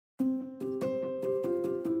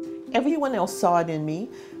Everyone else saw it in me,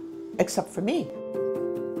 except for me.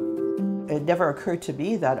 It never occurred to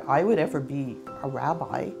me that I would ever be a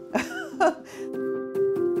rabbi.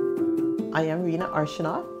 I am Rena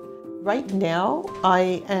Arshinoff. Right now,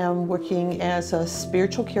 I am working as a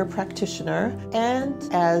spiritual care practitioner and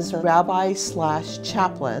as a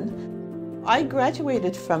rabbi/chaplain. I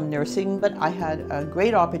graduated from nursing, but I had a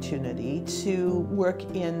great opportunity to work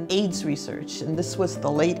in AIDS research, and this was the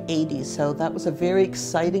late 80s, so that was a very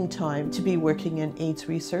exciting time to be working in AIDS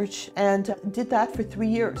research, and did that for 3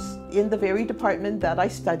 years in the very department that I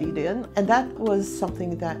studied in, and that was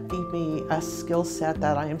something that gave me a skill set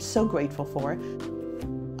that I am so grateful for.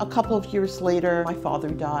 A couple of years later, my father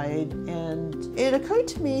died, and it occurred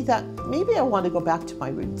to me that maybe I want to go back to my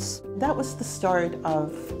roots. That was the start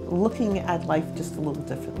of looking at life just a little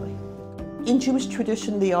differently. In Jewish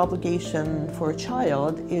tradition, the obligation for a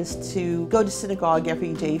child is to go to synagogue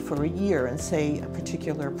every day for a year and say a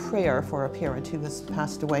particular prayer for a parent who has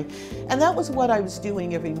passed away. And that was what I was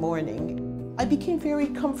doing every morning. I became very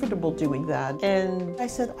comfortable doing that, and I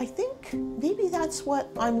said, I think maybe that's what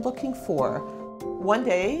I'm looking for. One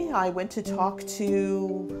day I went to talk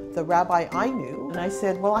to the rabbi I knew, and I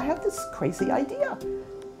said, well, I have this crazy idea.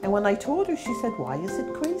 And when I told her, she said, why is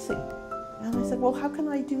it crazy? And I said, well, how can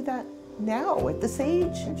I do that now at this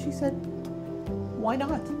age? And she said, why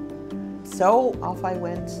not? So off I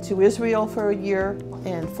went to Israel for a year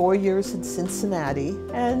and 4 years in Cincinnati,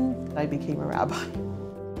 and I became a rabbi.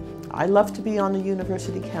 I love to be on a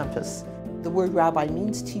university campus. The word rabbi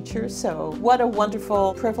means teacher, so what a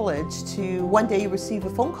wonderful privilege to one day receive a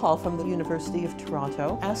phone call from the University of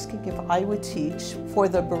Toronto asking if I would teach for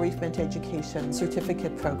the bereavement education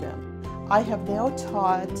certificate program. I have now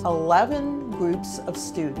taught 11 groups of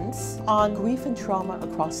students on grief and trauma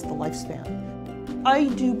across the lifespan. I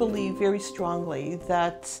do believe very strongly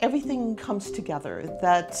that everything comes together,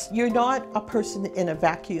 that you're not a person in a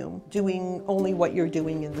vacuum doing only what you're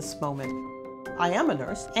doing in this moment. I am a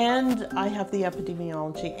nurse, and I have the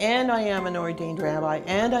epidemiology, and I am an ordained rabbi,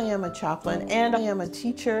 and I am a chaplain, and I am a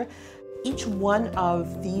teacher. Each one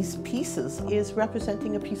of these pieces is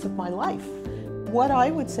representing a piece of my life. What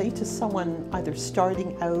I would say to someone either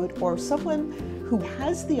starting out or someone who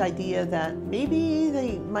has the idea that maybe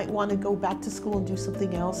they might want to go back to school and do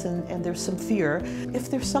something else and there's some fear, if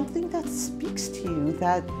there's something that speaks to you,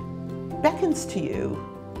 that beckons to you,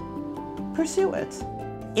 pursue it.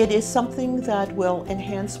 It is something that will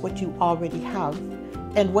enhance what you already have,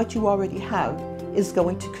 and what you already have is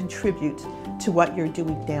going to contribute to what you're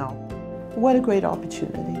doing now. What a great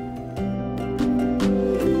opportunity.